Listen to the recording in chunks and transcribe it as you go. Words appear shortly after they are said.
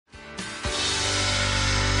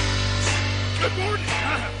Good morning.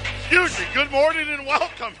 Excuse me. Good morning and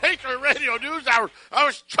welcome. Patriot Radio News Hour. I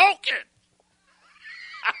was choking.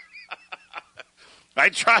 I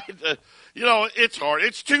tried to, it's hard.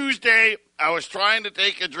 It's Tuesday. I was trying to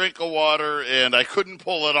take a drink of water, and I couldn't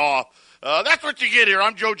pull it off. That's what you get here.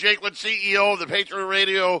 I'm Joe Jaquint, CEO of the Patriot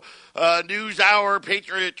Radio News Hour,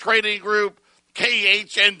 Patriot Trading Group,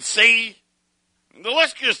 KHNC. The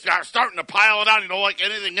list just starting to pile it on, like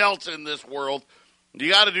anything else in this world. You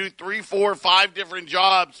got to do 3, 4, 5 different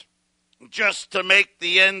jobs just to make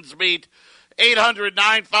the ends meet.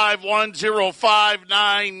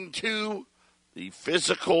 800-951-0592. The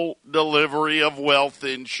physical delivery of wealth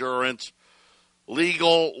insurance.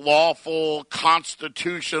 Legal, lawful,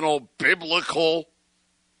 constitutional, biblical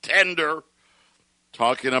tender.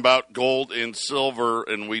 Talking about gold and silver,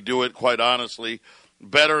 and we do it, quite honestly,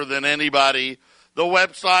 better than anybody. The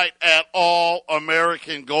website at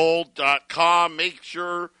allamericangold.com. Make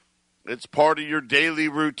sure it's part of your daily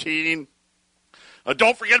routine.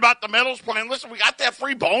 Don't forget about the metals plan. Listen, we got that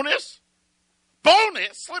free bonus.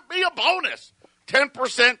 Slip me a bonus.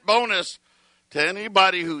 10% bonus to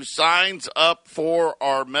anybody who signs up for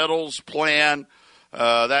our metals plan.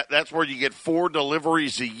 That's where you get 4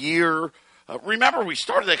 deliveries a year. Remember, we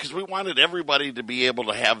started that because we wanted everybody to be able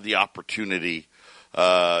to have the opportunity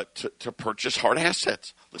to purchase hard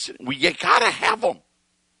assets. Listen, you got to have them.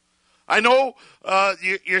 I know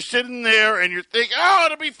you're sitting there and you're thinking, oh,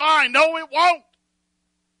 it'll be fine. No, it won't.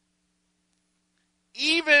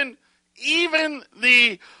 Even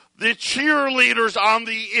the cheerleaders on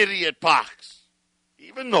the idiot box,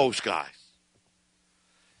 even those guys,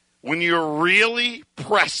 when you really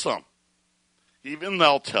press them, even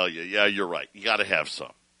they'll tell you, yeah, you're right. You got to have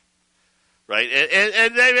some. Right?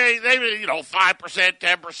 And they may 5%,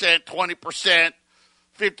 10%, 20%,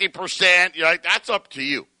 50%. That's up to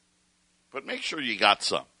you. But make sure you got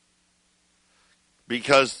some.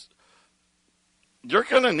 Because you're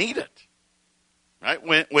going to need it.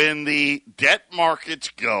 Right? When the debt markets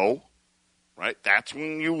go, right, that's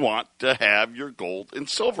when you want to have your gold and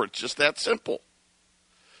silver. It's just that simple.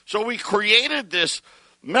 So we created this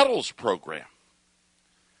metals program.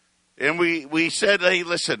 And we said, hey,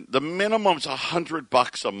 listen, the minimum's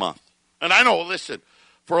 $100 a month. And I know, listen,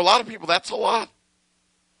 for a lot of people, that's a lot.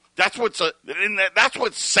 That's what's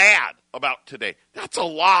sad about today. That's a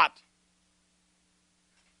lot.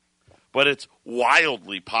 But it's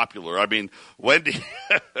wildly popular. I mean, Wendy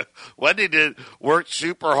worked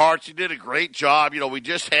super hard. She did a great job. We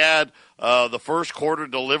just had the first quarter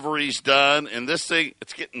deliveries done, and this thing,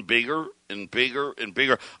 it's getting bigger and bigger and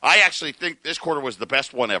bigger. I actually think this quarter was the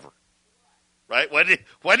best one ever. Right?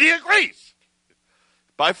 Wendy agrees.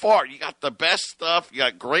 By far, you got the best stuff. You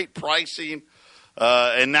got great pricing.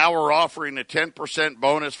 And now we're offering a 10%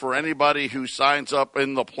 bonus for anybody who signs up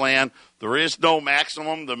in the plan. There is no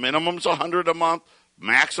maximum. The minimum's $100 a month.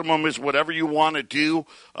 Maximum is whatever you want to do.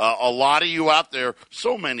 A lot of you out there,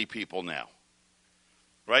 so many people now.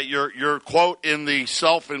 Right? Your quote in the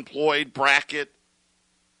self-employed bracket.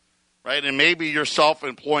 Right? And maybe your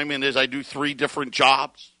self-employment is I do 3 different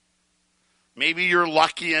jobs. Maybe you're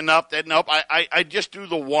lucky enough that, nope, I just do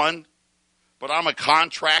the one, but I'm a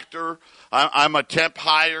contractor. I'm a temp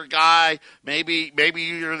hire guy. Maybe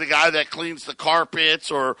you're the guy that cleans the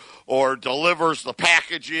carpets or delivers the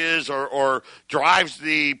packages or drives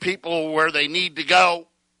the people where they need to go.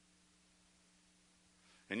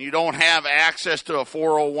 And you don't have access to a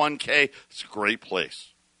 401k. It's a great place.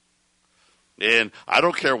 And I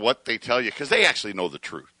don't care what they tell you because they actually know the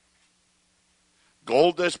truth.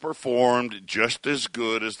 Gold has performed just as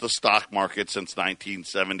good as the stock market since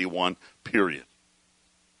 1971, period.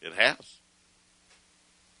 It has.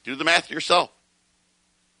 Do the math yourself.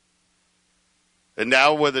 And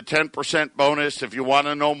now with a 10% bonus, if you want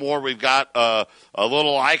to know more, we've got a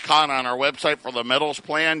little icon on our website for the metals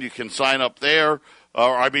plan. You can sign up there.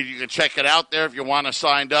 You can check it out there if you want to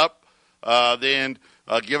sign up. Then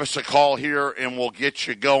give us a call here, and we'll get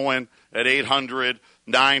you going at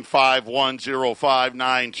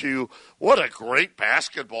 800-951-0592. What a great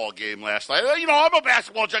basketball game last night. I'm a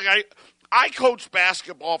basketball guy. I coached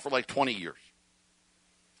basketball for like 20 years.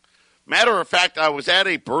 Matter of fact, I was at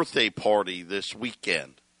a birthday party this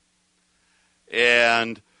weekend.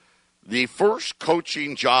 And the first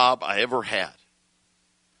coaching job I ever had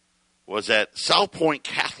was at South Point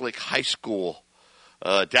Catholic High School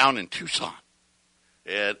down in Tucson.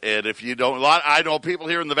 And if you don't, I know people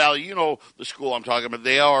here in the Valley, you know the school I'm talking about.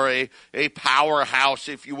 They are a powerhouse,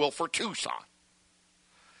 if you will, for Tucson.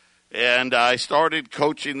 And I started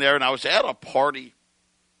coaching there, and I was at a party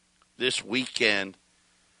this weekend,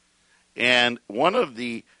 and one of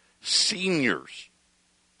the seniors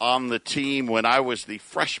on the team when I was the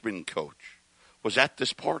freshman coach was at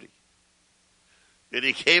this party. And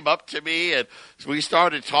he came up to me, and we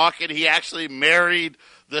started talking. He actually married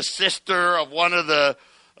the sister of one of the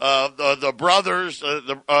brothers,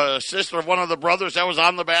 sister of one of the brothers that was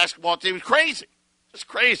on the basketball team. It's crazy. It's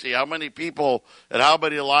crazy how many people and how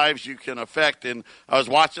many lives you can affect. And I was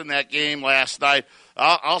watching that game last night.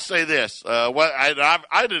 I'll say this.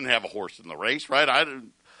 I didn't have a horse in the race, right? I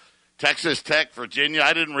didn't. Texas Tech, Virginia,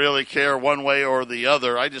 I didn't really care one way or the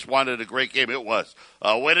other. I just wanted a great game. It was.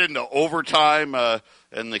 Went into overtime,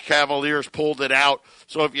 and the Cavaliers pulled it out.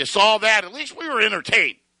 So if you saw that, at least we were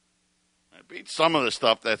entertained. I beat some of the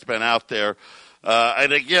stuff that's been out there.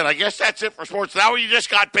 And again, I guess that's it for sports. Now you just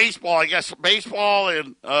got baseball. I guess baseball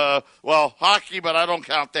and, hockey, but I don't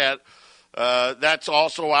count that. That's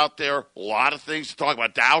also out there. A lot of things to talk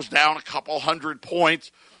about. Dow's down a couple 100 points.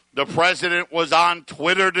 The president was on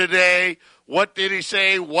Twitter today. What did he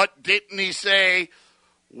say? What didn't he say?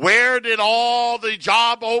 Where did all the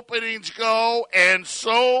job openings go? And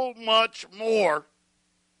so much more.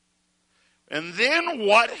 And then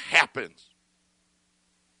what happens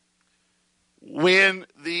when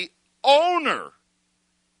the owner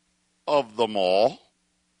of the mall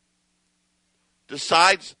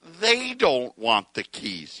decides they don't want the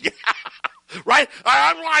keys? Right?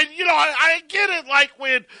 I'm like, I get it. Like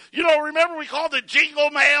when, remember we called it jingle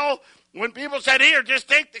mail when people said, here, just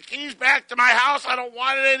take the keys back to my house. I don't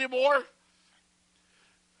want it anymore.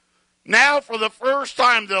 Now, for the first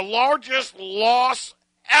time, the largest loss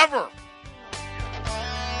ever,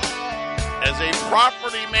 as a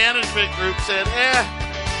property management group said,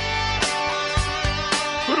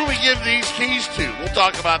 who do we give these keys to? We'll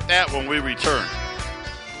talk about that when we return.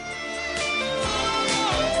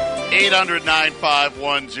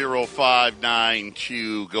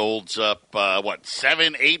 800-951-0592. Gold's up,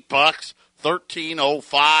 $7-8,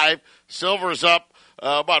 $13.05. Silver's up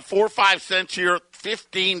about 4 or 5 cents here,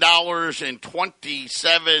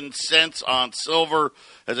 $15.27 on silver.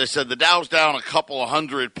 As I said, the Dow's down a couple of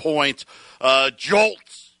 100 points.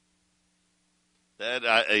 Jolts,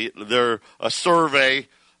 they're a survey,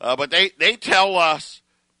 but they tell us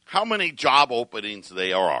how many job openings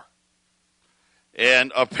there are.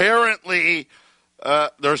 And apparently,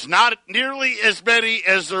 there's not nearly as many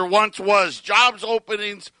as there once was. Jobs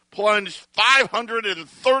openings plunged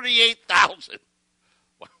 538,000.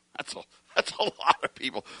 Well, that's a lot of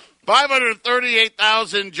people.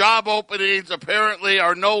 538,000 job openings apparently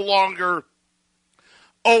are no longer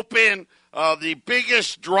open. The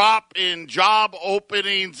biggest drop in job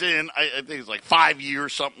openings in, I think it's like 5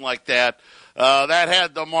 years, something like that. That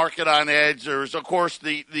had the market on edge. There's, of course,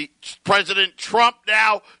 the President Trump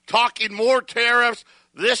now talking more tariffs,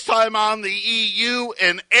 this time on the EU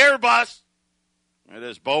and Airbus. It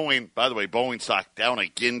is Boeing. By the way, Boeing stock down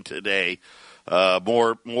again today.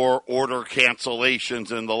 More order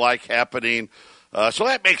cancellations and the like happening. So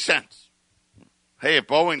that makes sense. Hey, if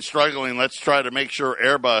Boeing's struggling, let's try to make sure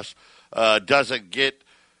Airbus doesn't get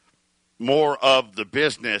more of the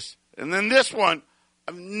business. And then this one,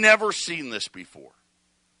 I've never seen this before.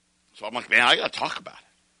 So I'm like, man, I got to talk about it.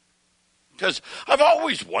 Because I've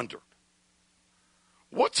always wondered,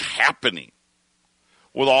 what's happening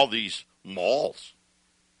with all these malls,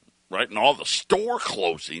 right, and all the store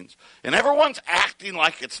closings, and everyone's acting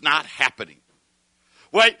like it's not happening.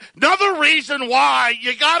 Wait, another reason why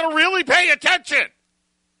you got to really pay attention.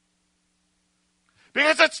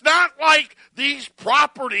 Because it's not like these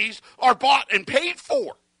properties are bought and paid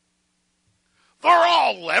for. They're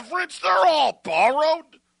all leveraged. They're all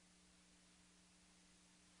borrowed.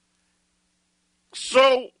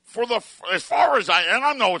 So, as far as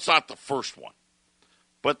I know it's not the first one,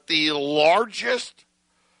 but the largest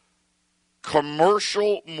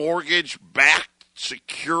commercial mortgage-backed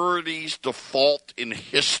securities default in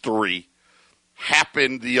history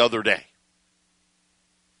happened the other day.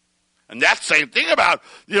 And that's the same thing about,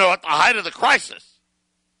 at the height of the crisis.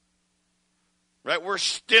 Right, we're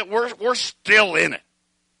still in it.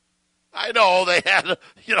 I know they had,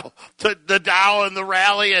 the Dow and the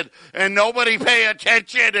rally, and nobody pay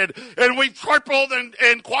attention, and we tripled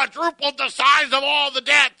and quadrupled the size of all the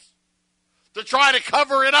debts to try to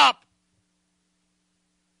cover it up.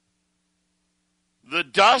 The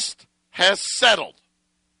dust has settled,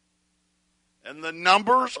 and the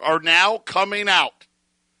numbers are now coming out.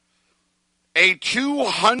 A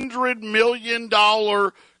 $200 million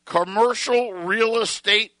commercial real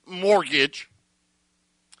estate mortgage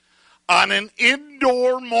on an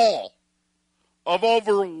indoor mall of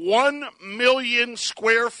over 1 million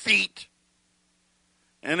square feet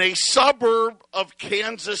in a suburb of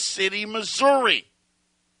Kansas City, Missouri.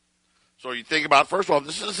 So you think about, first of all,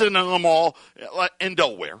 this is in a mall in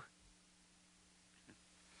Delaware,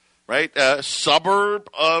 right? A suburb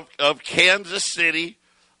of Kansas City,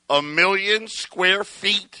 1 million square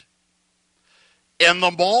feet. And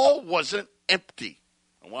the mall wasn't empty.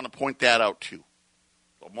 I want to point that out, too.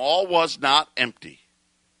 The mall was not empty.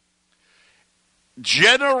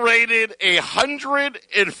 Generated a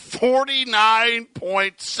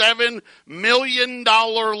 $149.7 million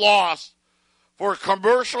loss for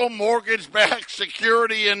commercial mortgage-backed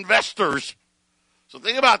security investors. So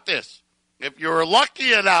think about this. If you're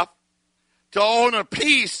lucky enough to own a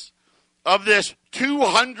piece of this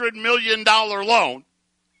 $200 million loan,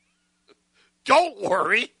 don't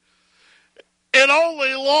worry. It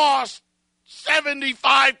only lost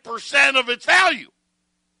 75% of its value.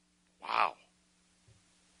 Wow.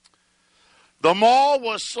 The mall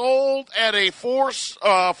was sold at a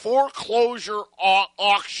foreclosure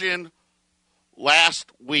auction last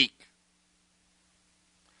week.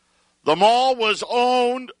 The mall was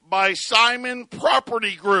owned by Simon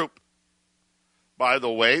Property Group. By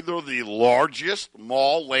the way, they're the largest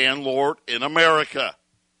mall landlord in America.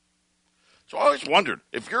 So I always wondered,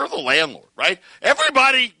 if you're the landlord, right?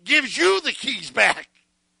 Everybody gives you the keys back.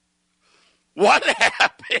 What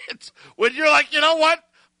happens when you're like, you know what?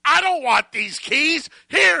 I don't want these keys.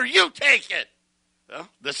 Here, you take it. Well,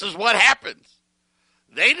 this is what happens.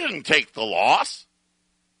 They didn't take the loss.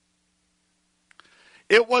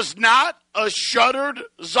 It was not a shuttered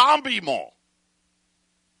zombie mall.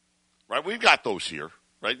 Right? We've got those here.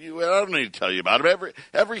 Right? I don't need to tell you about them.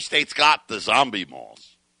 Every state's got the zombie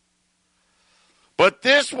malls. But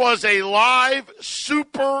this was a live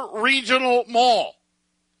super regional mall.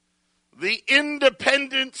 The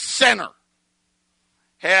Independent Center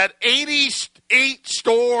had 88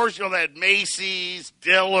 stores. They had Macy's,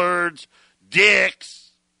 Dillard's, Dick's.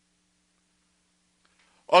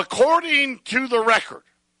 According to the record,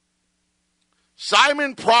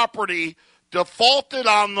 Simon Property defaulted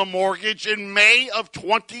on the mortgage in May of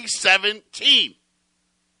 2017.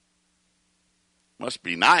 Must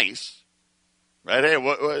be nice. Right? Hey,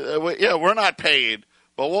 we're not paid,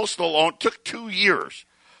 but we'll still own. It took 2 years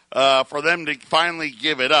for them to finally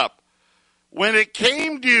give it up. When it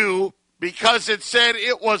came due, because it said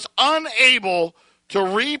it was unable to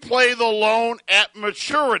repay the loan at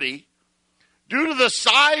maturity due to the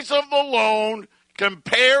size of the loan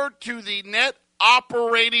compared to the net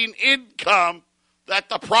operating income that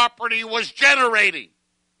the property was generating.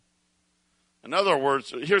 In other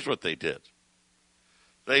words, here's what they did.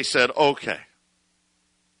 They said, okay,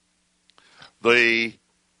 the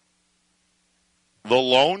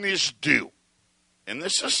loan is due. And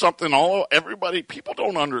this is something people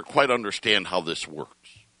don't quite understand how this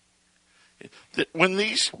works. When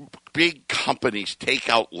these big companies take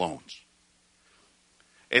out loans,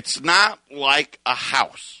 it's not like a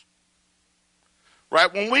house.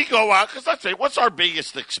 Right? When we go out, because let's say, what's our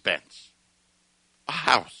biggest expense? A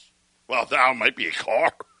house. Well, now it might be a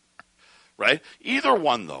car. Right? Either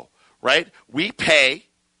one, though. Right? We pay,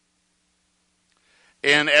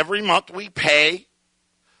 and every month we pay,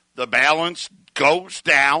 the balance goes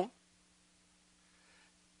down,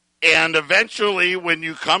 and eventually when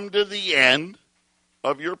you come to the end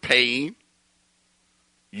of your paying,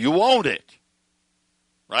 you own it,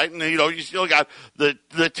 right? And you still got the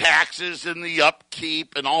taxes and the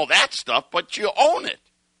upkeep and all that stuff, but you own it.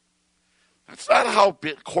 That's not how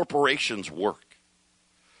big corporations work.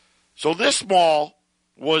 So this mall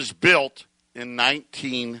was built in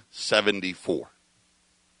 1974.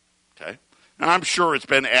 Okay? And I'm sure it's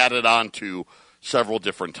been added on to several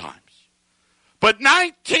different times. But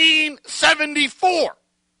 1974,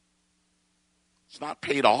 it's not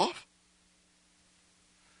paid off.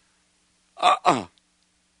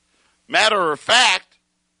 Matter of fact,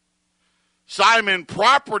 Simon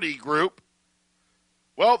Property Group,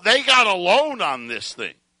 well, they got a loan on this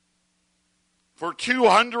thing for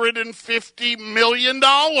 $250 million.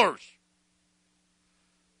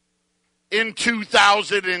 In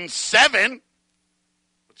 2007,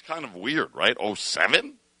 it's kind of weird, right?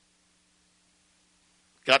 07?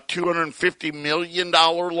 Got $250 million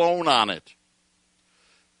loan on it.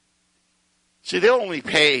 See, they only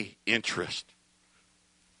pay interest.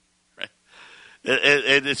 Right?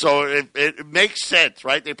 So it makes sense,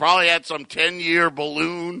 right? They probably had some 10-year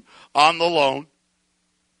balloon on the loan.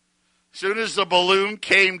 As soon as the balloon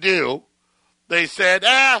came due, they said,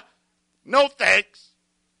 no thanks.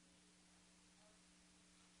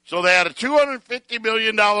 So they had a $250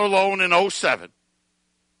 million loan in 07.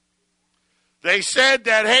 They said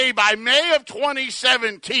that, hey, by May of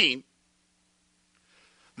 2017,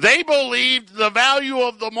 They believed the value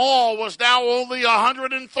of the mall was now only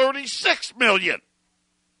 $136 million.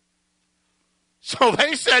 So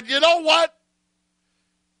they said, you know what?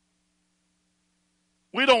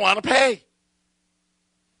 We don't want to pay.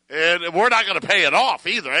 And we're not going to pay it off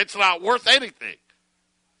either. It's not worth anything.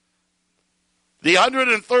 The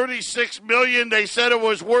 $136 million they said it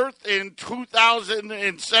was worth in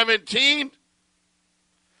 2017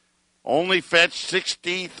 only fetched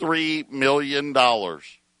 $63 million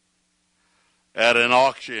at an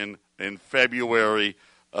auction in February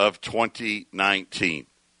of 2019.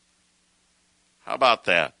 How about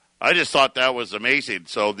that? I just thought that was amazing.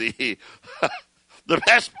 So the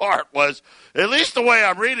best part was, at least the way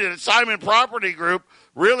I'm reading it, Simon Property Group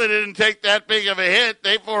really didn't take that big of a hit.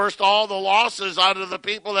 They forced all the losses onto the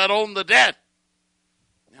people that own the debt.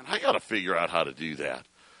 And I got to figure out how to do that.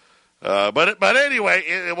 But anyway,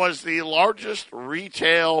 it was the largest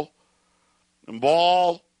retail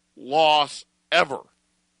mall loss ever.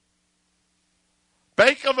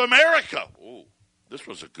 Bank of America. Ooh, this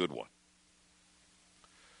was a good one.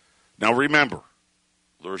 Now remember,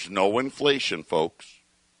 there's no inflation, folks.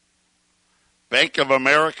 Bank of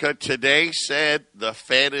America today said the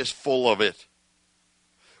Fed is full of it.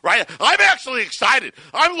 Right? I'm actually excited.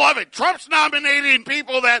 I'm loving it. Trump's nominating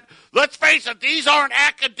people that, let's face it, these aren't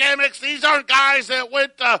academics. These aren't guys that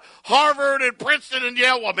went to Harvard and Princeton and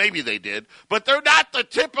Yale. Well, maybe they did. But they're not the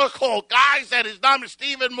typical guys that is nominated.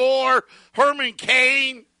 Stephen Moore, Herman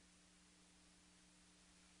Cain.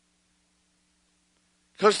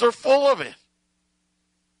 Because they're full of it.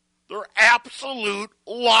 They're absolute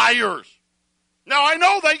liars. Now, I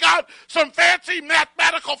know they got some fancy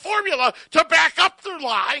mathematical formula to back up their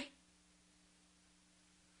lie.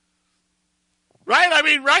 Right? I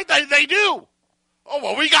mean, right? They do. Oh,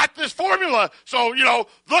 well, we got this formula. So,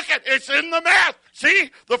 look at it's in the math. See,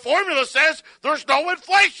 the formula says there's no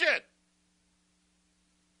inflation.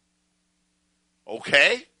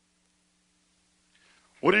 Okay.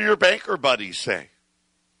 What do your banker buddies say?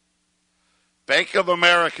 Bank of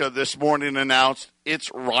America this morning announced it's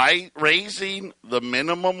raising the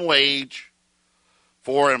minimum wage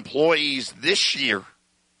for employees this year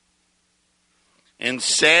and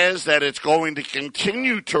says that it's going to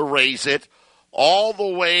continue to raise it all the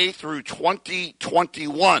way through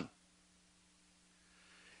 2021.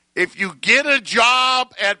 If you get a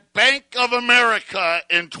job at Bank of America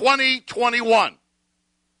in 2021,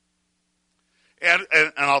 and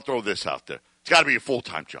I'll throw this out there, it's got to be a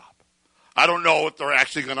full-time job. I don't know if they're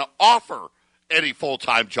actually going to offer any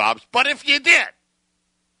full-time jobs, but if you did,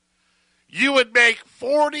 you would make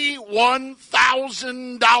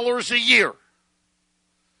 $41,000 a year.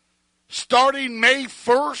 Starting May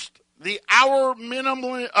 1st, the hour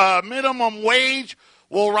minimum wage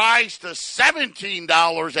will rise to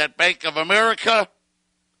 $17 at Bank of America.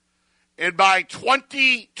 And by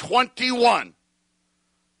 2021,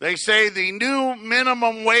 they say the new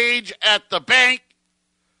minimum wage at the bank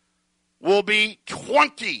will be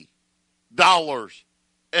 $20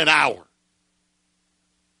 an hour.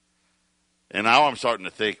 And now I'm starting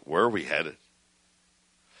to think, where are we headed?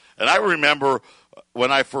 And I remember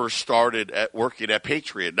when I first started working at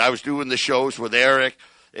Patriot, and I was doing the shows with Eric,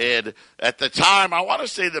 and at the time, I want to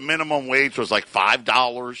say the minimum wage was like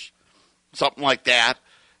 $5, something like that.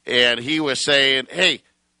 And he was saying, hey,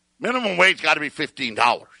 minimum wage got to be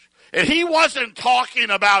 $15. And he wasn't talking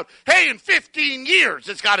about, hey, in 15 years,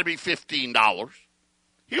 it's got to be $15.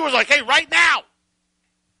 He was like, hey, right now.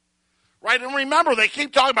 Right? And remember, they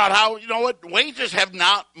keep talking about how, wages have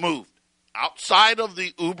not moved. Outside of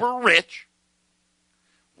the uber rich,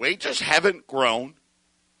 wages haven't grown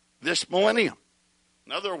this millennium.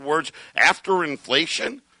 In other words, after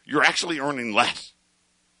inflation, you're actually earning less.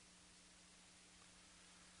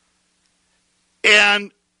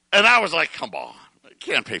 And I was like, come on.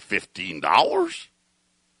 Can't pay $15.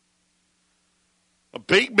 A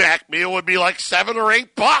Big Mac meal would be like $7 or $8.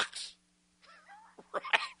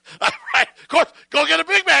 Right? Of course, go get a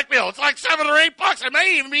Big Mac meal. It's like $7 or $8. It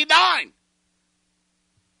may even be $9.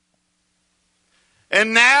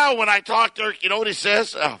 And now when I talk to Eric, you know what he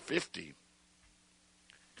says? Oh, 50.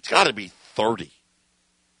 It's got to be 30.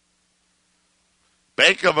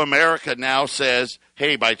 Bank of America now says,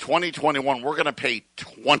 hey, by 2021, we're going to pay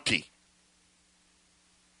 20.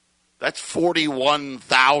 That's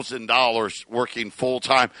 $41,000 working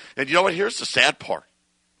full-time. And you know what? Here's the sad part.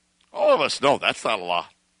 All of us know that's not a lot.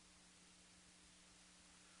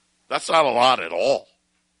 That's not a lot at all.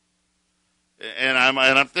 And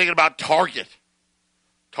I'm thinking about Target.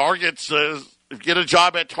 Target says, if you get a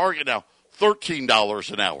job at Target now,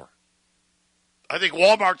 $13 an hour. I think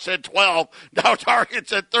Walmart said 12. Now Target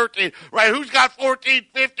said 13. Right, who's got 14,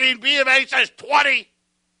 15? BMA says 20.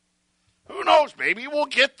 Who knows? Maybe we'll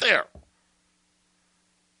get there.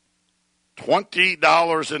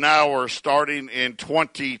 $20 an hour starting in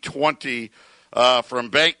 2020 from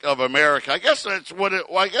Bank of America. I guess that's what it.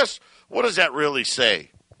 Well, I guess what does that really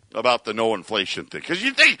say about the no inflation thing? Because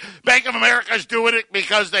you think Bank of America is doing it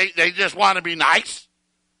because they just want to be nice?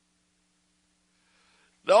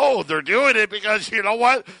 No, they're doing it because, you know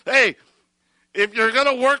what? Hey, if you're going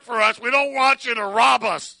to work for us, we don't want you to rob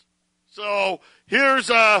us. So here's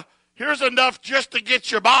enough just to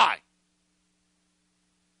get you by.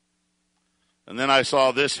 And then I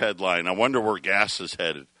saw this headline. I wonder where gas is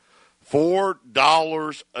headed.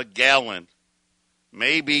 $4 a gallon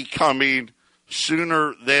may be coming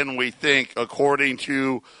sooner than we think, according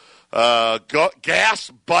to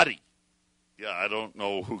Gas Buddy. Yeah, I don't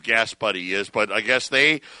know who Gas Buddy is, but I guess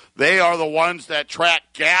they are the ones that track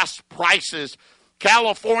gas prices.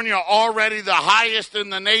 California already the highest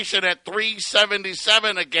in the nation at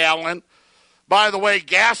 $3.77 a gallon. By the way,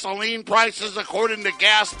 gasoline prices, according to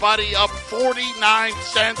Gas Buddy, up 49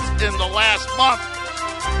 cents in the last month.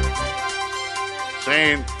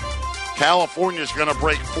 Saying California's going to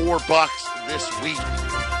break $4 this week.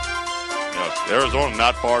 Arizona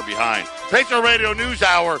not far behind. Patriot Radio News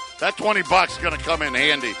Hour, that $20 is going to come in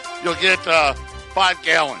handy. You'll get 5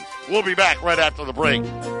 gallons. We'll be back right after the break.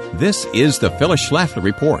 This is the Phyllis Schlafly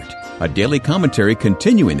Report, a daily commentary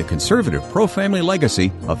continuing the conservative pro-family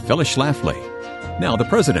legacy of Phyllis Schlafly. Now, the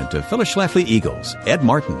president of Phyllis Schlafly Eagles, Ed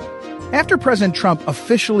Martin. After President Trump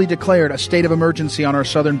officially declared a state of emergency on our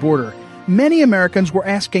southern border, many Americans were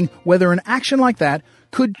asking whether an action like that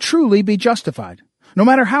could truly be justified. No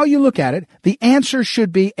matter how you look at it, the answer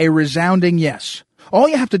should be a resounding yes. All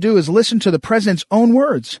you have to do is listen to the president's own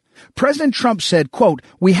words. President Trump said, quote,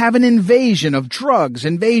 "We have an invasion of drugs,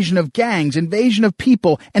 invasion of gangs, invasion of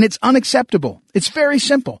people, and it's unacceptable. It's very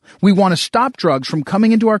simple. We want to stop drugs from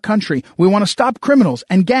coming into our country. We want to stop criminals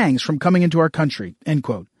and gangs from coming into our country," end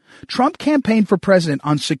quote. Trump campaigned for president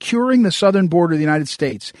on securing the southern border of the United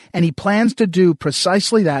States, and he plans to do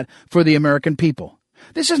precisely that for the American people.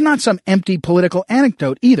 This is not some empty political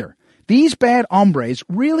anecdote either. These bad hombres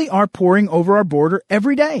really are pouring over our border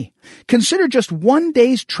every day. Consider just one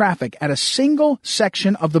day's traffic at a single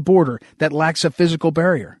section of the border that lacks a physical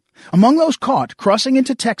barrier. Among those caught crossing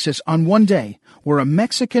into Texas on one day were a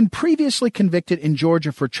Mexican previously convicted in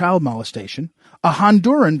Georgia for child molestation, a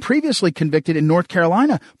Honduran previously convicted in North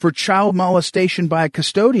Carolina for child molestation by a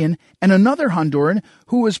custodian, and another Honduran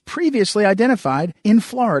who was previously identified in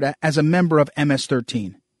Florida as a member of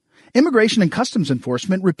MS-13. Immigration and Customs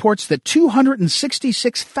Enforcement reports that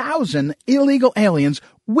 266,000 illegal aliens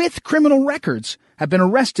with criminal records have been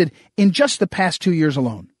arrested in just the past 2 years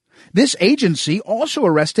alone. This agency also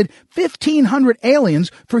arrested 1,500 aliens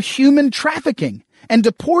for human trafficking and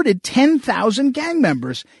deported 10,000 gang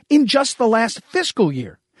members in just the last fiscal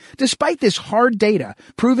year. Despite this hard data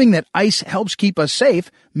proving that ICE helps keep us safe,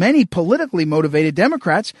 many politically motivated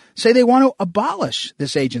Democrats say they want to abolish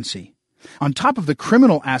this agency. On top of the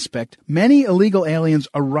criminal aspect, many illegal aliens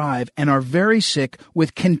arrive and are very sick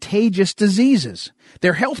with contagious diseases.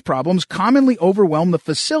 Their health problems commonly overwhelm the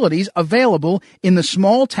facilities available in the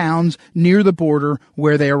small towns near the border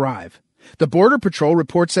where they arrive. The Border Patrol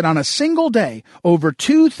reports that on a single day, over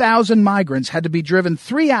 2,000 migrants had to be driven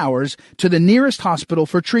 3 hours to the nearest hospital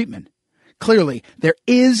for treatment. Clearly, there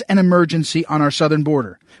is an emergency on our southern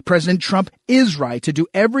border. President Trump is right to do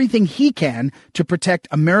everything he can to protect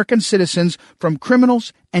American citizens from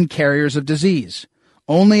criminals and carriers of disease.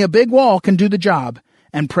 Only a big wall can do the job,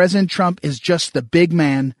 and President Trump is just the big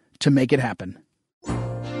man to make it happen.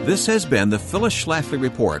 This has been the Phyllis Schlafly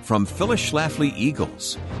Report from Phyllis Schlafly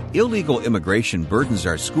Eagles. Illegal immigration burdens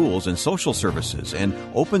our schools and social services and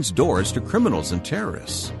opens doors to criminals and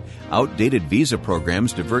terrorists. Outdated visa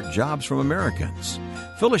programs divert jobs from Americans.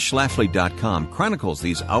 PhyllisSchlafly.com chronicles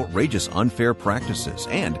these outrageous unfair practices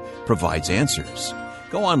and provides answers.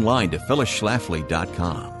 Go online to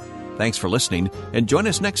PhyllisSchlafly.com. Thanks for listening, and join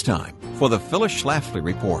us next time for the Phyllis Schlafly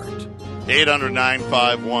Report.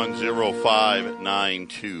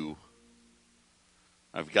 800-951-0592.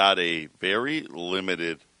 I've got a very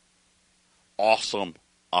limited, awesome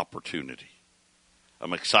opportunity.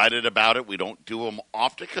 I'm excited about it. We don't do them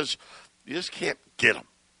often because you just can't get them.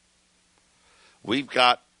 We've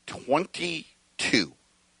got 22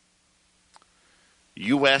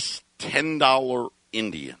 U.S. $10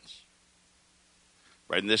 Indians.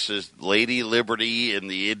 Right, and this is Lady Liberty in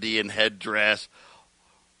the Indian headdress.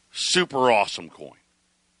 Super awesome coin.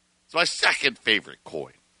 It's my second favorite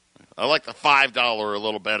coin. I like the $5 a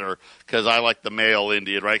little better because I like the male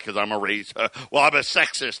Indian, right? Because I'm a race. Well, I'm a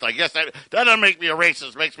sexist. I guess that doesn't make me a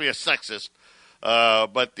racist. It makes me a sexist.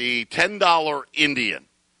 But the $10 Indian,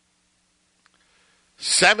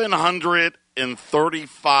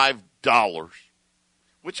 $735,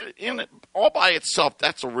 which all by itself,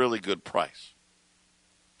 that's a really good price.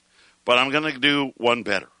 But I'm going to do one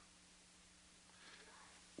better.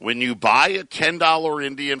 When you buy a $10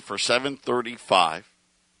 Indian for $735,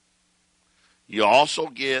 you also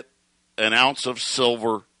get an ounce of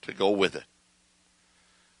silver to go with it.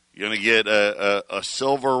 You're going to get a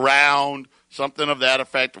silver round, something of that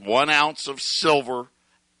effect, 1 ounce of silver,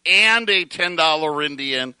 and a $10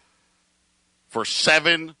 Indian for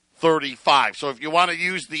 $735. So if you want to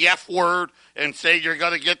use the F word and say you're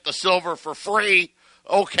going to get the silver for free,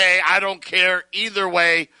 okay, I don't care. Either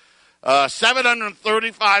way,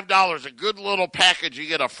 $735, a good little package. You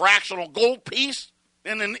get a fractional gold piece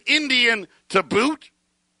and an Indian to boot,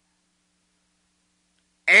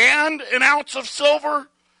 and an ounce of silver.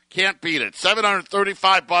 Can't beat it.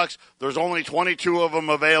 $735. There's only 22 of them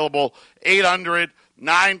available.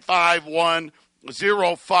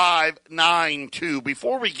 800-951-0592.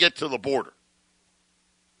 Before we get to the border,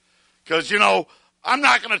 because, I'm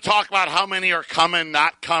not going to talk about how many are coming,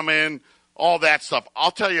 not coming, all that stuff. I'll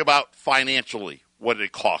tell you about financially what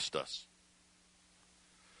it cost us.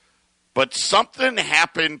 But something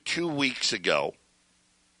happened 2 weeks ago,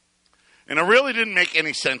 and it really didn't make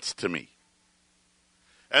any sense to me.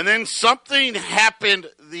 And then something happened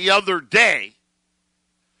the other day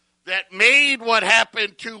that made what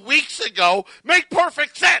happened 2 weeks ago make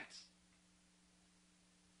perfect sense.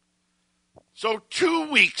 So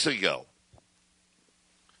 2 weeks ago,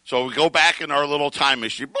 so we go back in our little time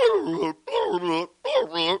machine. That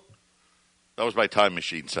was my time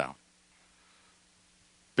machine sound.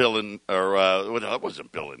 That wasn't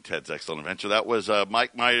Bill and Ted's Excellent Adventure. That was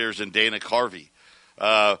Mike Myers and Dana Carvey.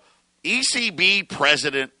 ECB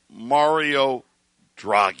President Mario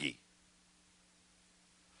Draghi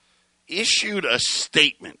issued a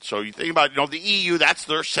statement. So you think about, the EU, that's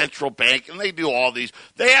their central bank, and they do all these.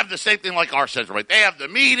 They have the same thing like our central bank. They have the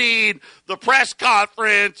meeting, the press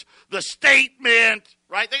conference, the statement,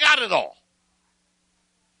 right? They got it all.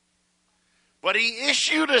 But he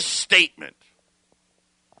issued a statement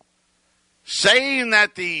saying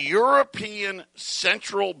that the European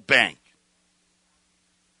Central Bank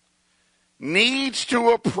needs to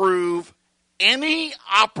approve any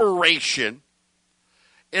operation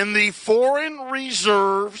in the foreign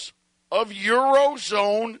reserves of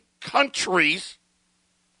Eurozone countries,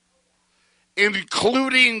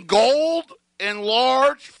 including gold and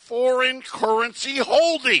large foreign currency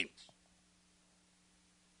holdings.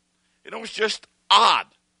 And it was just odd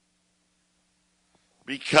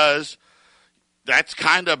because that's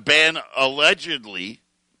kind of been allegedly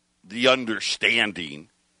the understanding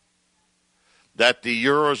that the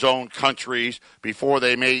Eurozone countries, before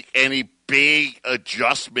they make any big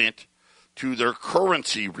adjustment to their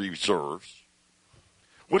currency reserves,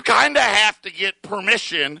 would kind of have to get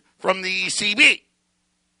permission from the ECB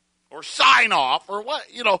or sign off or what,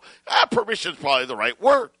 permission is probably the right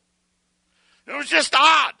word. It was just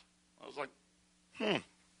odd. I was like,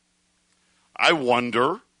 I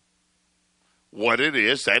wonder what it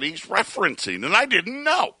is that he's referencing, and I didn't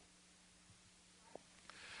know.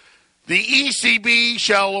 The ECB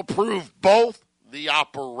shall approve both the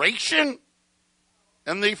operation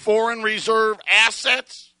and the foreign reserve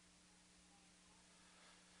assets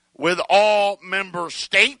with all member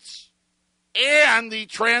states and the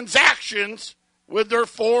transactions with their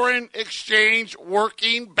foreign exchange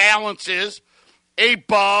working balances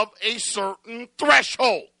above a certain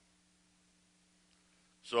threshold.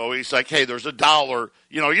 So he's like, hey, there's $1.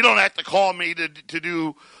 You don't have to call me to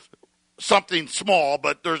do something small,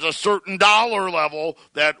 but there's a certain dollar level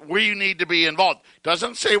that we need to be involved.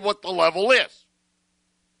 Doesn't say what the level is.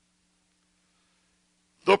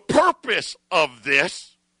 The purpose of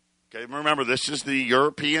this, okay, remember this is the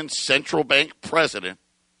European Central Bank president,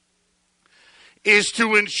 is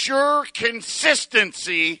to ensure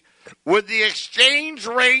consistency with the exchange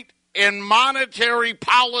rate and monetary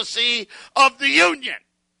policy of the Union.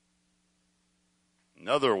 In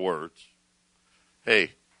other words,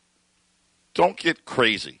 hey, don't get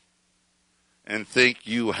crazy and think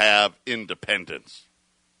you have independence.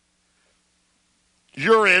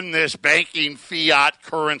 You're in this banking fiat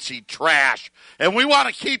currency trash, and we want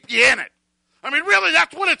to keep you in it. I mean, really,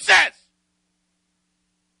 that's what it says.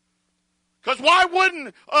 Because why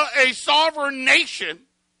wouldn't a sovereign nation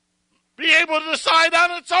be able to decide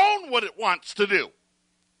on its own what it wants to do?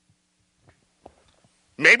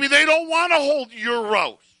 Maybe they don't want to hold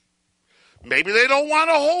euros. Maybe they don't want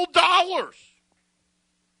to hold dollars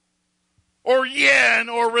or yen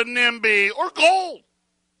or renminbi or gold.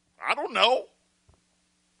 I don't know.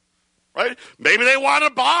 Right? Maybe they want to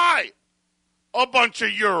buy a bunch of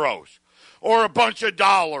euros or a bunch of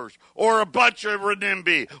dollars or a bunch of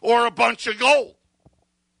renminbi or a bunch of gold.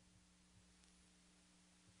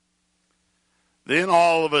 Then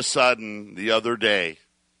all of a sudden, the other day,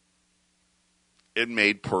 it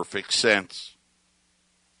made perfect sense.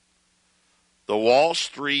 The Wall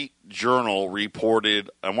Street Journal reported,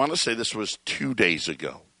 I want to say this was 2 days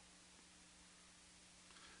ago,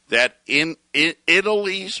 that in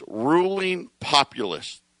Italy's ruling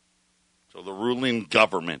populace, so the ruling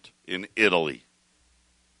government in Italy,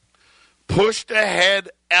 pushed ahead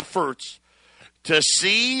efforts to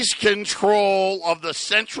seize control of the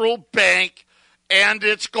central bank and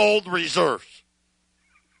its gold reserves.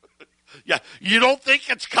 Yeah, you don't think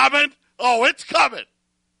it's coming? Oh, it's coming.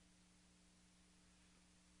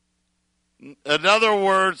 In other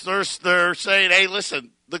words, they're saying, hey,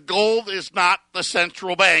 listen, the gold is not the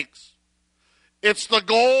central banks. It's the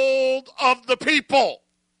gold of the people.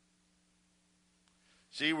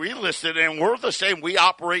 See, we listen, and we're the same. We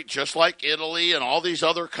operate just like Italy and all these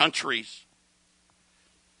other countries.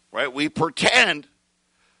 Right? We pretend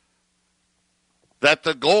that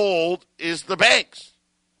the gold is the banks.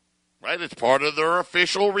 Right? It's part of their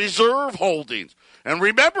official reserve holdings. And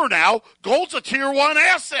remember now, gold's a tier 1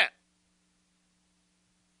 asset.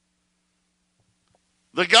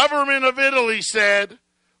 The government of Italy said,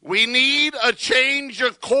 we need a change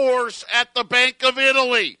of course at the Bank of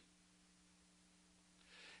Italy.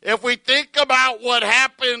 If we think about what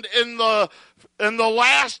happened in the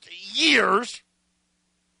last years,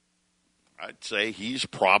 I'd say he's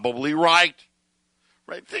probably right.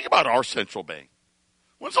 Right? Think about our central bank.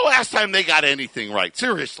 When's the last time they got anything right?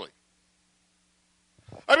 Seriously.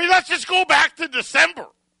 I mean, let's just go back to December.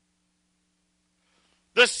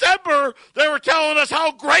 December, they were telling us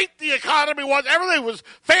how great the economy was. Everything was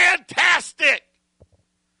fantastic.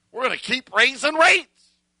 We're going to keep raising rates.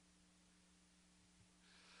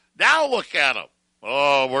 Now look at them.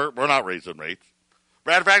 Oh, we're not raising rates.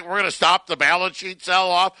 Matter of fact, we're going to stop the balance sheet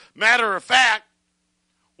sell-off. Matter of fact,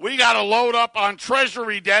 we got to load up on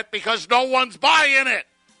Treasury debt because no one's buying it.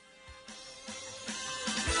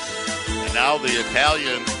 And now the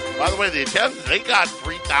Italians, by the way, the Italians, they got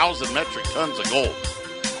 3,000 metric tons of gold.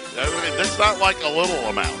 I mean, that's not like a little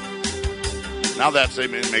amount. Now that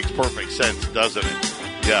statement makes perfect sense, doesn't it?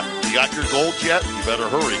 Yeah. You got your gold yet? You better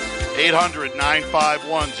hurry.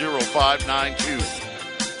 800-951-0592.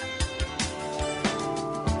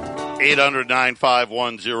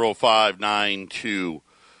 800-951-0592.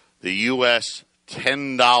 The U.S.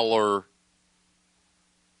 $10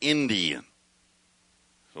 Indian.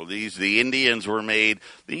 So the Indians were made.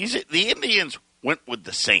 The Indians went with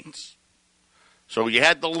the Saints. So you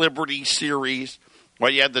had the Liberty series,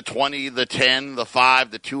 where you had the 20, the 10, the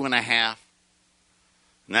 5, the 2.5.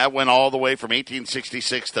 And that went all the way from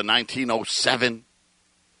 1866 to 1907.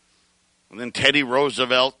 And then Teddy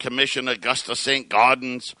Roosevelt commissioned Augusta St.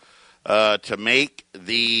 Gaudens to make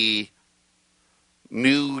the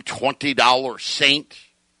new $20 Saint.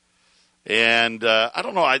 And I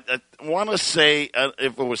don't know, I want to say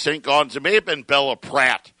if it was St. Gaudens, it may have been Bella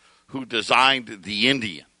Pratt who designed the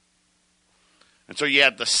Indian. And so you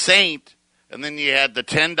had the Saint, and then you had the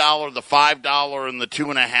 $10, the $5, and the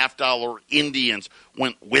 $2.50 Indians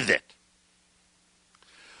went with it.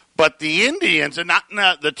 But the Indians, and not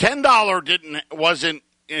the $10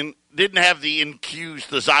 didn't have the infused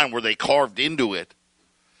design where they carved into it.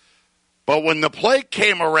 But when the plague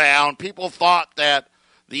came around, people thought that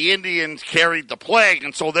the Indians carried the plague,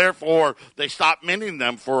 and so therefore they stopped minting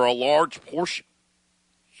them for a large portion.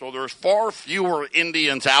 So there's far fewer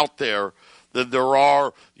Indians out there than there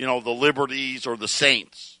are, the Liberties or the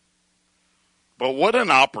Saints. But what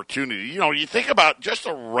an opportunity. You think about just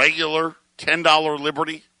a regular $10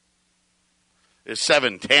 Liberty is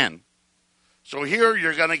 $7.10. So here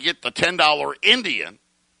you're going to get the $10 Indian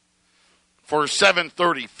for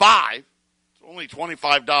 $7.35. It's only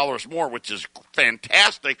 $25 more, which is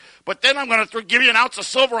fantastic. But then I'm going to give you an ounce of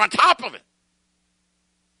silver on top of it.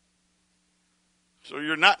 So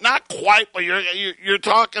you're not quite, but you're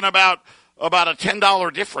talking about a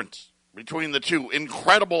 $10 difference between the two.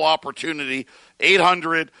 Incredible opportunity.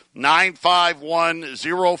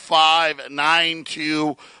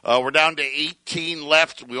 800-951-0592. We're down to 18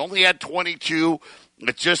 left. We only had 22.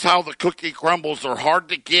 It's just how the cookie crumbles. They're hard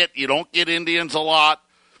to get. You don't get Indians a lot.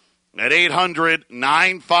 At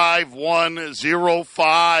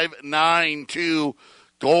 800-951-0592.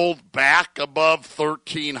 Gold back above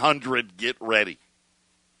 1,300. Get ready.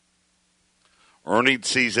 Earnings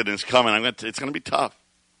season is coming. It's going to be tough.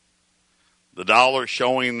 The dollar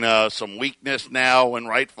showing some weakness now, and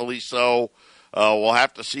rightfully so. We'll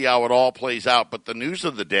have to see how it all plays out. But the news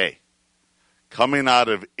of the day coming out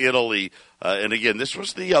of Italy, and again, this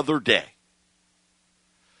was the other day.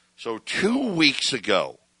 So 2 weeks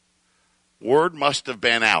ago, word must have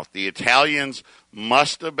been out. The Italians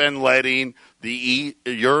must have been letting the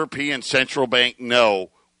European Central Bank know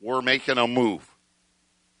we're making a move.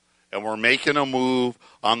 And we're making a move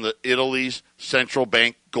on the Italy's central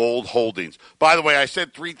bank gold holdings. By the way, I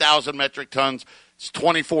said 3,000 metric tons. It's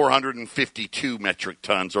 2,452 metric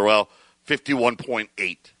tons, or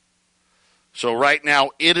 51.8. So right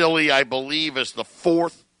now, Italy, I believe, is the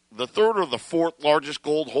third or the fourth largest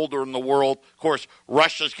gold holder in the world. Of course,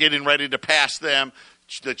 Russia's getting ready to pass them.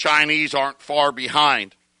 The Chinese aren't far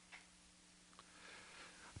behind.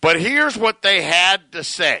 But here's what they had to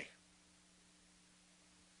say.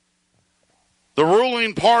 The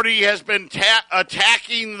ruling party has been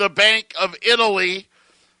attacking the Bank of Italy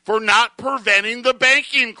for not preventing the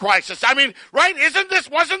banking crisis. I mean, right?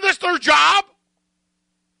 Wasn't this their job?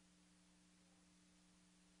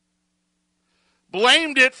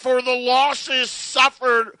 Blamed it for the losses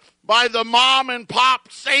suffered by the mom and pop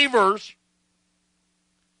savers.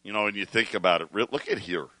 You know, when you think about it, look at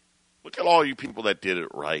here. Look at all you people that did it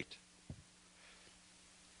right.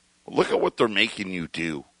 Look at what they're making you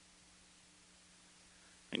do.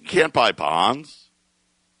 You can't buy bonds.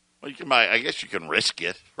 Well, you can buy. I guess you can risk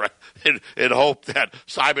it, right? And hope that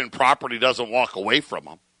Simon Property doesn't walk away from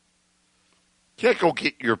them. You can't go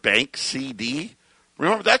get your bank CD.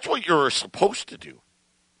 Remember, that's what you're supposed to do.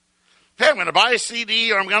 Hey, I'm going to buy a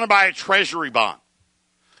CD or I'm going to buy a treasury bond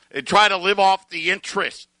and try to live off the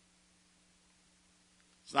interest.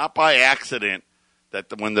 It's not by accident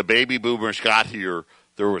that when the baby boomers got here,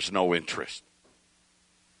 there was no interest.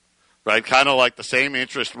 Right? Kind of like the same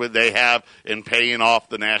interest they have in paying off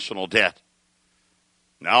the national debt.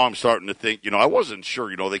 Now I'm starting to think, I wasn't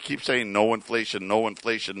sure. They keep saying no inflation, no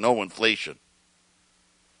inflation, no inflation.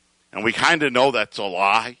 And we kind of know that's a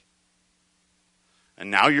lie. And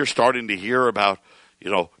now you're starting to hear about,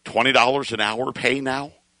 $20 an hour pay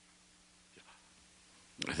now.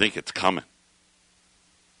 I think it's coming.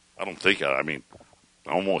 I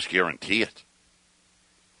almost guarantee it.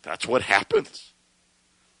 That's what happens.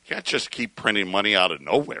 You can't just keep printing money out of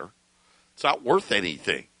nowhere. It's not worth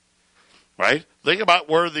anything, right? Think about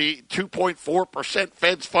where the 2.4%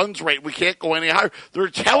 Fed's funds rate, we can't go any higher. They're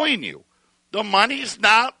telling you the money's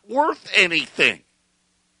not worth anything.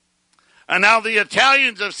 And now the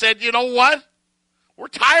Italians have said, you know what? We're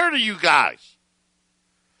tired of you guys.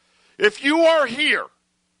 If you are here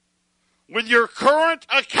with your current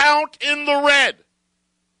account in the red,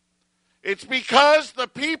 it's because the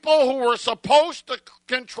people who were supposed to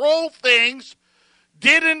control things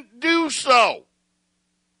didn't do so.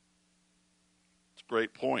 It's a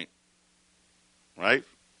great point, right?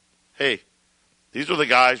 Hey, these are the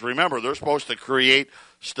guys, remember, they're supposed to create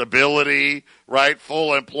stability, right?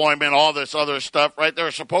 Full employment, all this other stuff, right?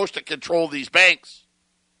 They're supposed to control these banks.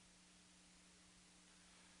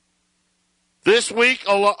 This week,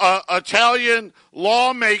 Italian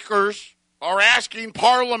lawmakers are asking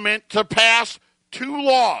Parliament to pass 2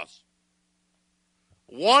 laws.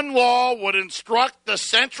 One law would instruct the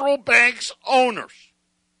central bank's owners,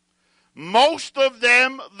 most of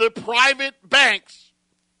them the private banks,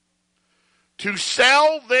 to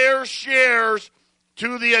sell their shares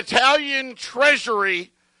to the Italian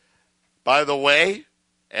Treasury, by the way,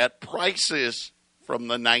 at prices from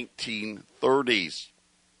the 1930s.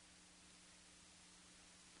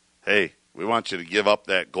 Hey, we want you to give up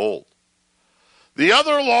that gold. The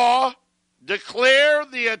other law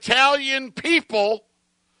declared the Italian people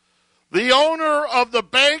the owner of the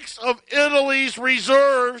Banks of Italy's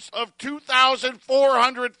reserves of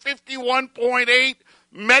 2,451.8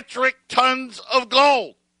 metric tons of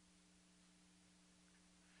gold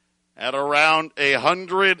at around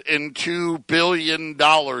 $102 billion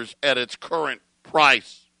at its current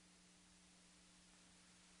price.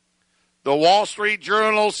 The Wall Street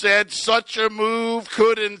Journal said such a move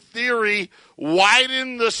could, in theory,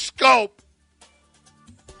 widen the scope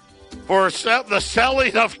for the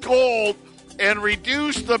selling of gold and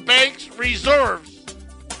reduce the bank's reserves,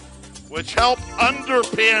 which help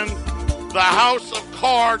underpin the house of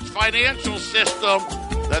cards financial system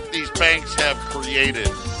that these banks have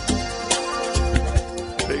created.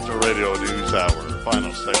 Patriot Radio News Hour,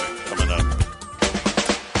 final segment coming up.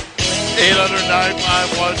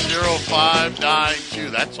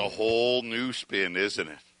 800-951-0592. That's a whole new spin, isn't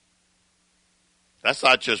it? That's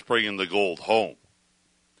not just bringing the gold home.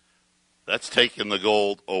 That's taking the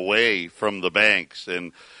gold away from the banks.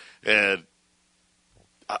 And I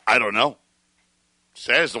don't know.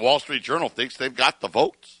 Says the Wall Street Journal thinks they've got the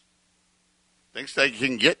votes. Thinks they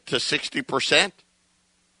can get to 60%.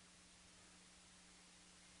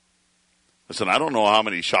 Listen, I don't know how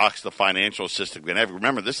many shocks the financial system can have.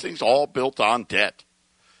 Remember, this thing's all built on debt.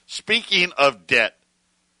 Speaking of debt,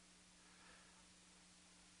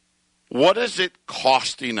 what is it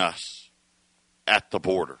costing us at the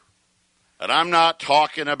border? And I'm not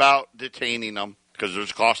talking about detaining them, because there's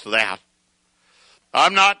a cost to that.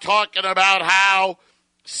 I'm not talking about how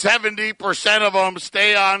 70% of them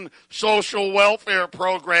stay on social welfare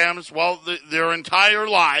programs their entire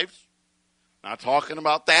lives. Not talking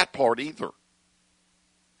about that part either.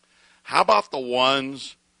 How about the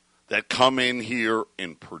ones that come in here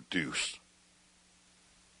and produce?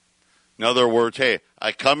 In other words, hey,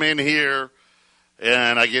 I come in here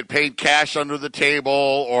and I get paid cash under the table,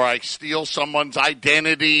 or I steal someone's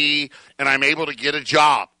identity and I'm able to get a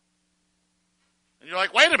job. And you're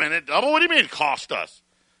like, wait a minute, what do you mean it cost us?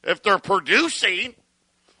 If they're producing,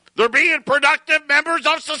 they're being productive members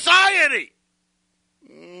of society.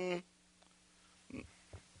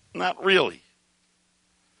 Not really.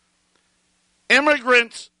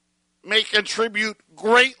 Immigrants may contribute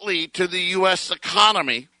greatly to the U.S.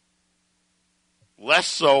 economy, less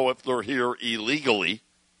so if they're here illegally.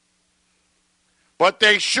 But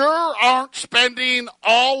they sure aren't spending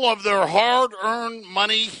all of their hard-earned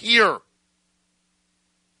money here.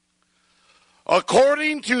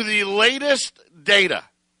 According to the latest data,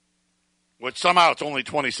 which somehow it's only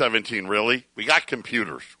 2017, really. We got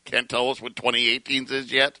computers. Can't tell us what 2018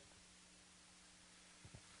 is yet.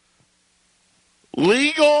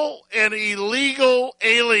 Legal and illegal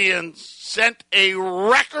aliens sent a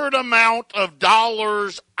record amount of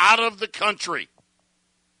dollars out of the country.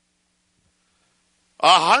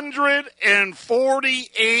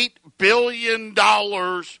 $148 billion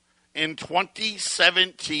in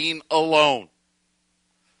 2017 alone.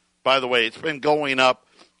 By the way, it's been going up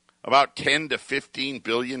about $10 to $15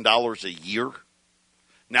 billion a year.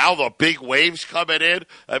 Now the big waves coming in.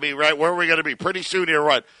 I mean, right, where are we going to be? Pretty soon here,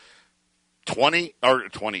 what?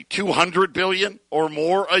 200 billion or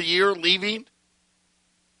more a year leaving?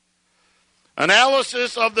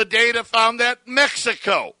 Analysis of the data found that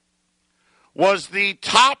Mexico was the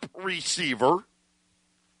top receiver,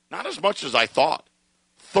 not as much as I thought,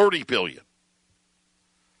 30 billion.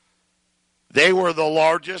 They were the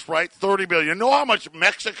largest, right? 30 billion. You know how much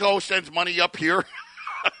Mexico sends money up here?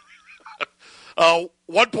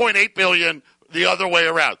 1.8 billion the other way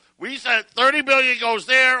around. We said 30 billion goes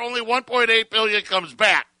there, only 1.8 billion comes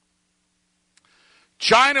back.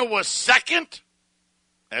 China was second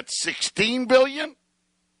at 16 billion.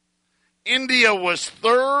 India was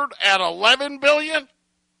third at 11 billion.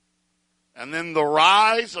 And then the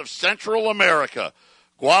rise of Central America,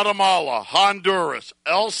 Guatemala, Honduras,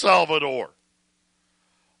 El Salvador.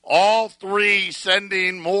 All three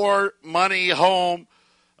sending more money home,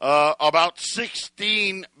 about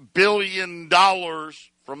 $16 billion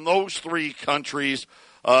from those three countries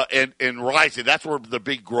and rising. That's where the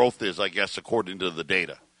big growth is, I guess, according to the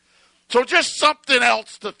data. So just something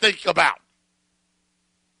else to think about.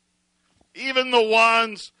 Even the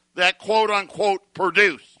ones that, quote-unquote,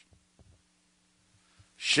 produce,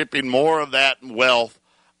 shipping more of that wealth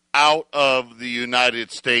out of the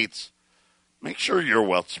United States. Make sure your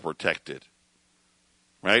wealth's protected,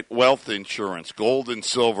 right? Wealth insurance, gold and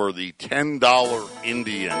silver, the $10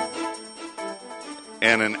 Indian,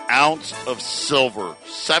 and an ounce of silver,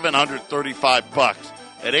 $735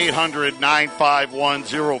 at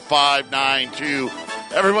 800-951-0592.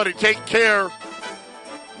 Everybody take care.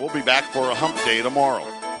 We'll be back for a hump day tomorrow.